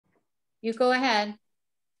You go ahead.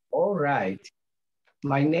 All right.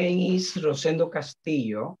 My name is Rosendo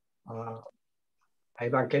Castillio,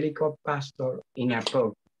 evangelical pastor in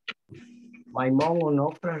Approach. My mom,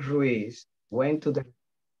 Onofra Ruiz, went to the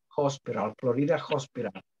hospital, Florida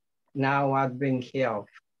hospital, now AdventHealth,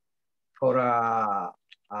 for a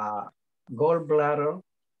gallbladder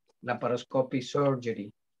laparoscopy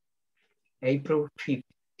surgery, April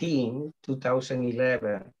 15,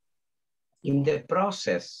 2011. In the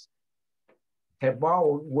process, her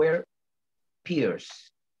bowels were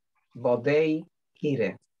pierced, but they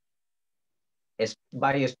hidden.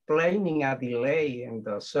 By explaining a delay in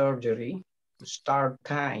the surgery start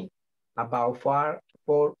time, about 4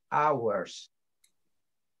 hours.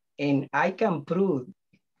 And I can prove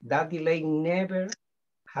that delay never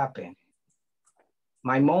happened.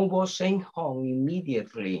 My mom was sent home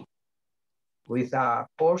immediately with a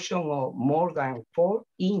portion of more than 4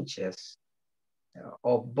 inches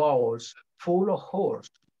of bowels full of holes,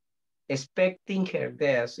 expecting her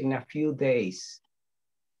death in a few days.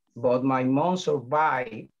 But my mom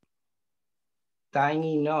survived time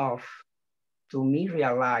enough to me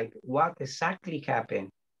realize what exactly happened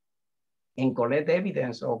and collect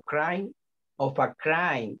evidence of a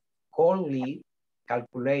crime only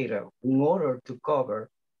calculated in order to cover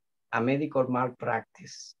a medical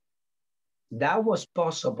malpractice. That was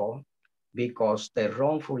possible because the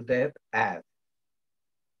Wrongful Death Act.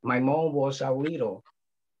 My mom was a widow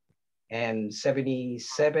and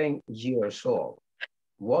 77 years old.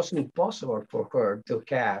 It was impossible for her to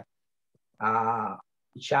have a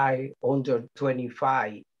child under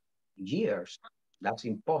 25 years. That's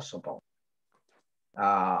impossible.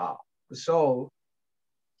 So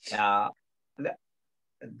the,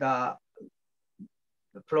 the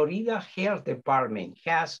Florida Health Department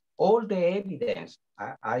has all the evidence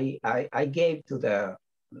I gave to the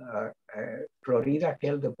Florida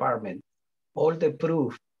Health Department, all the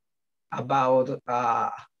proof about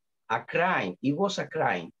a crime. It was a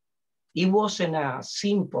crime. It wasn't a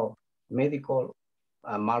simple medical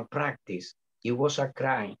malpractice. It was a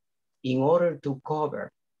crime in order to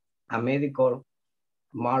cover a medical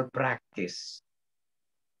malpractice.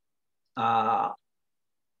 The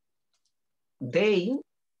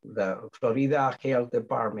Florida Health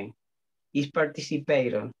Department, is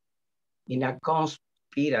participating in a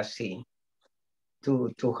conspiracy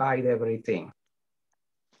to hide everything.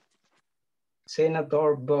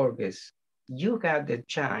 Senator Burgess, you had the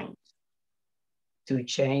chance to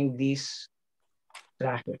change this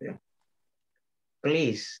tragedy.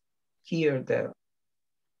 Please hear the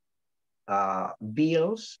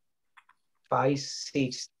bills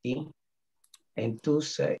 560 and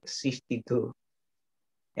 262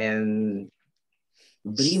 and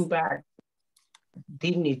bring back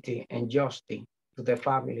dignity and justice to the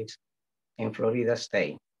families in Florida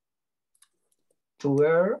state. To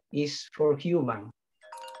err is for human.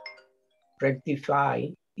 Rectify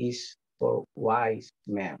is for wise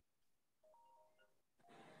men.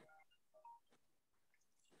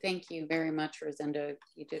 Thank you very much, Rosendo.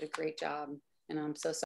 You did a great job, and I'm so sorry.